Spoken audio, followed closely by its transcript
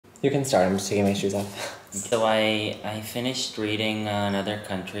You can start. I'm just taking my shoes off. So I finished reading Another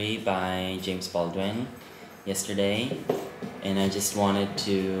Country by James Baldwin yesterday, and I just wanted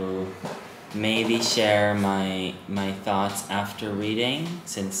to maybe share my thoughts after reading,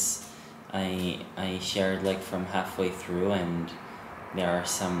 since I shared like from halfway through, and there are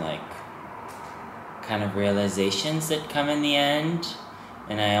some like kind of realizations that come in the end,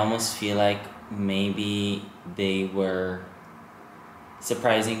 and I almost feel like maybe they were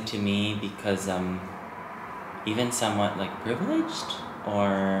surprising to me because I'm even somewhat like privileged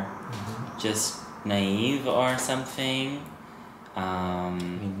or just naive or something. I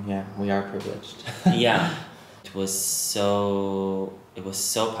mean, yeah, we are privileged. Yeah, it was so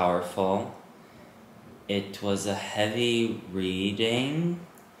powerful. It was a heavy reading.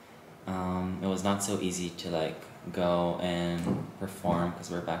 It was not so easy to like go and perform, because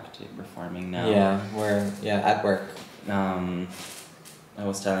we're back to performing now. Yeah, we're at work. I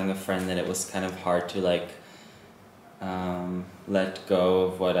was telling a friend that it was kind of hard to like let go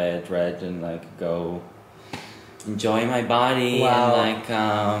of what I had read and like go enjoy my body. Wow. And like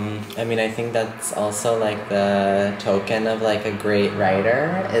I mean, I think that's also like the token of like a great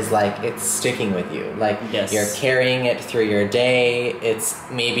writer, is like it's sticking with you. Like, yes, you're carrying it through your day. It's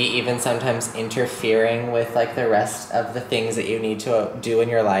maybe even sometimes interfering with like the rest of the things that you need to do in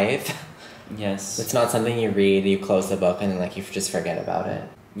your life. Yes. It's not something you read, you close the book, and then like you just forget about it.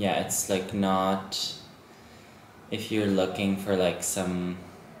 Yeah, it's like not, if you're looking for like some,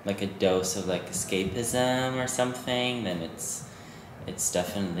 like a dose of like escapism or something, then it's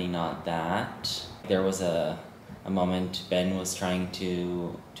definitely not that. There was a moment Ben was trying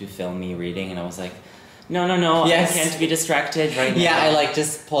to film me reading, and I was like, no, Yes. I can't be distracted right now. Yeah, I like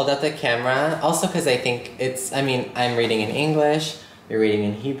just pulled out the camera. Also because I think it's, I mean, I'm reading in English, you're reading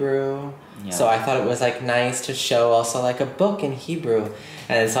in Hebrew. Yeah. So I thought it was like nice to show also like a book in Hebrew.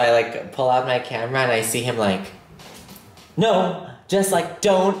 And so I like pull out my camera and I see him like, no, just like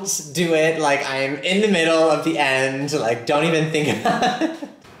don't do it. Like I'm in the middle of the end. Like don't even think about it.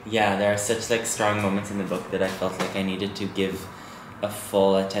 Yeah, there are such like strong moments in the book that I felt like I needed to give a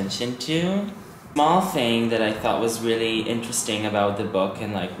full attention to. Small thing that I thought was really interesting about the book,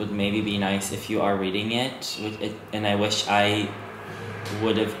 and like would maybe be nice if you are reading it, and I wish I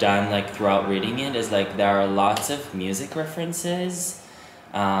would have done like throughout reading it, is like there are lots of music references,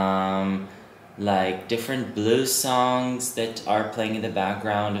 like different blues songs that are playing in the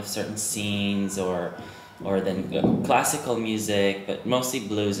background of certain scenes, or then classical music, but mostly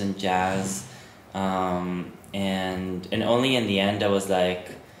blues and jazz, and only in the end I was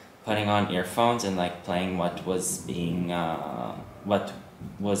like putting on earphones and like playing what was in the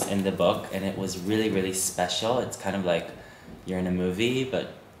book, and it was really, really special. It's kind of like you're in a movie,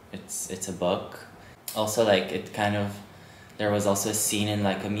 but it's a book. Also, like it kind of, there was also a scene in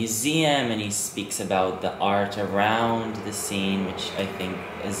like a museum, and he speaks about the art around the scene, which I think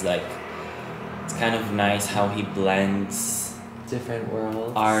is like, it's kind of nice how he blends Different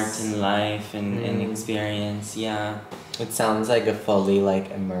worlds. art and life and experience. Yeah. It sounds like a fully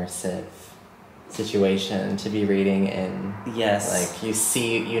like immersive situation to be reading in. Yes. Like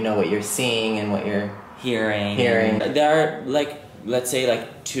you know what you're seeing and what you're hearing. There are like, let's say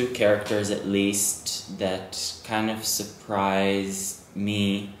like two characters at least that kind of surprised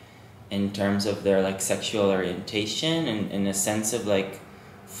me in terms of their like sexual orientation and in a sense of like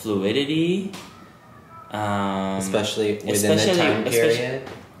fluidity. Especially within the time period.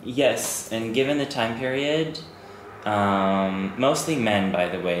 Yes, and given the time period, mostly men, by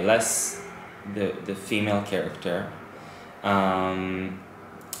the way, less the female character. And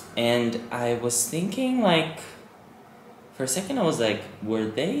I was thinking, like, for a second I was like, are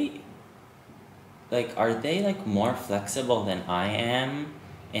they like more flexible than I am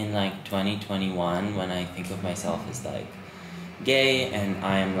in like 2021, when I think of myself as like gay, and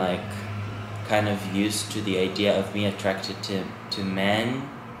I'm like kind of used to the idea of being attracted to men,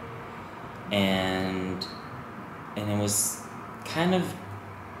 and it was kind of,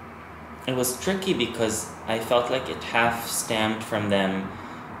 it was tricky because I felt like it half stemmed from them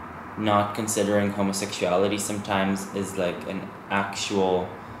not considering homosexuality sometimes is like an actual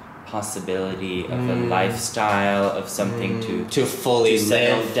possibility of a lifestyle, of something to fully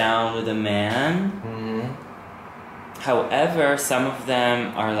settle live down with a man. However, some of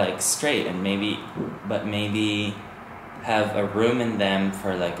them are like straight and maybe have a room in them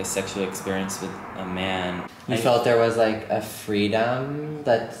for like a sexual experience with a man. You felt there was like a freedom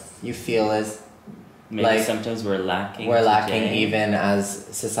that you feel is maybe like sometimes we're lacking lacking even as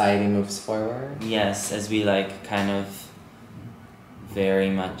society moves forward. Yes, as we like kind of very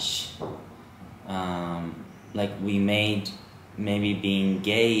much like we made maybe being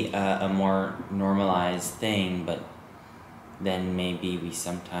gay a more normalized thing, but then maybe we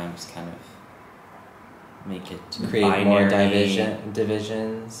sometimes kind of make it create binary. more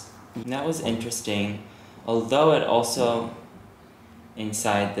divisions. That was interesting, although it also,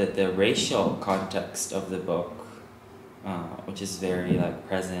 inside the racial context of the book, which is very like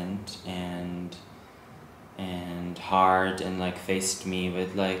present and hard, and like faced me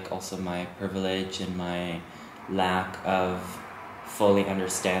with like also my privilege and my lack of fully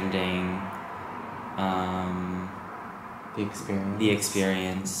understanding the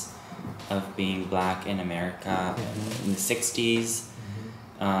experience of being Black in America in the 60s.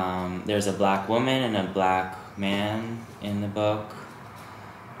 There's a Black woman and a Black man in the book,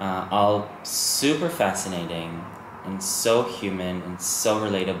 all super fascinating and so human and so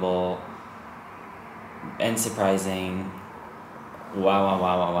relatable and surprising.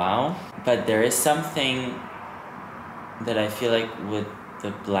 Wow. But there is something that I feel like with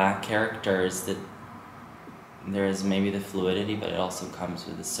the Black characters, that there is maybe the fluidity, but it also comes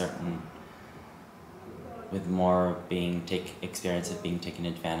with a certain, with more experience of being taken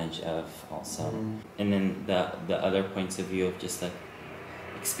advantage of also. And then the other points of view of just like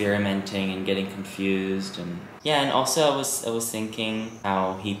experimenting and getting confused, and also I was thinking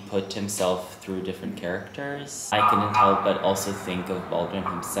how he put himself through different characters. I couldn't help but also think of Baldwin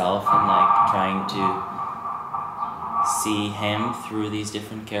himself and like trying to see him through these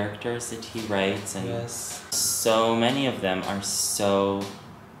different characters that he writes, and so many of them are so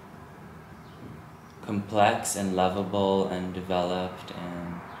complex and lovable and developed,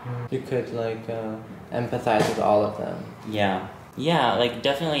 and you could like empathize with all of them. Yeah, like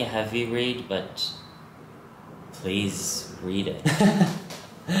definitely a heavy read, but please read it.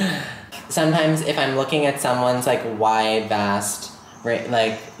 Sometimes if I'm looking at someone's like wide, vast,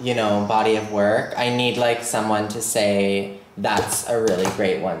 like, you know, body of work, I need like someone to say, that's a really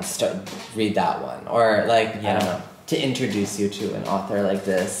great one, read that one. Or like, I don't know, to introduce you to an author like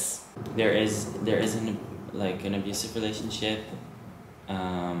this. There is an abusive relationship.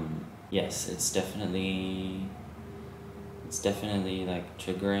 Yes, it's definitely like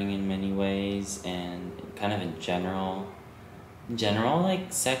triggering in many ways, and kind of in general,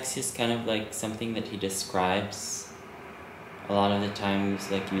 like sex is kind of like something that he describes a lot of the times,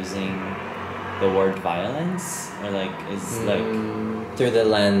 like using the word violence, or like is like through the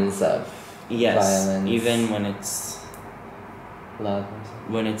lens of violence. Even when it's love.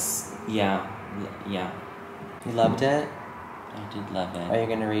 When it's yeah. You loved it? I did love it. Are you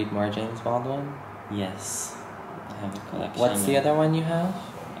gonna read more James Baldwin? Yes, I have a collection. What's the other one you have?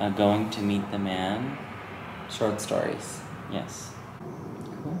 Going to Meet the Man. Short stories. Yes.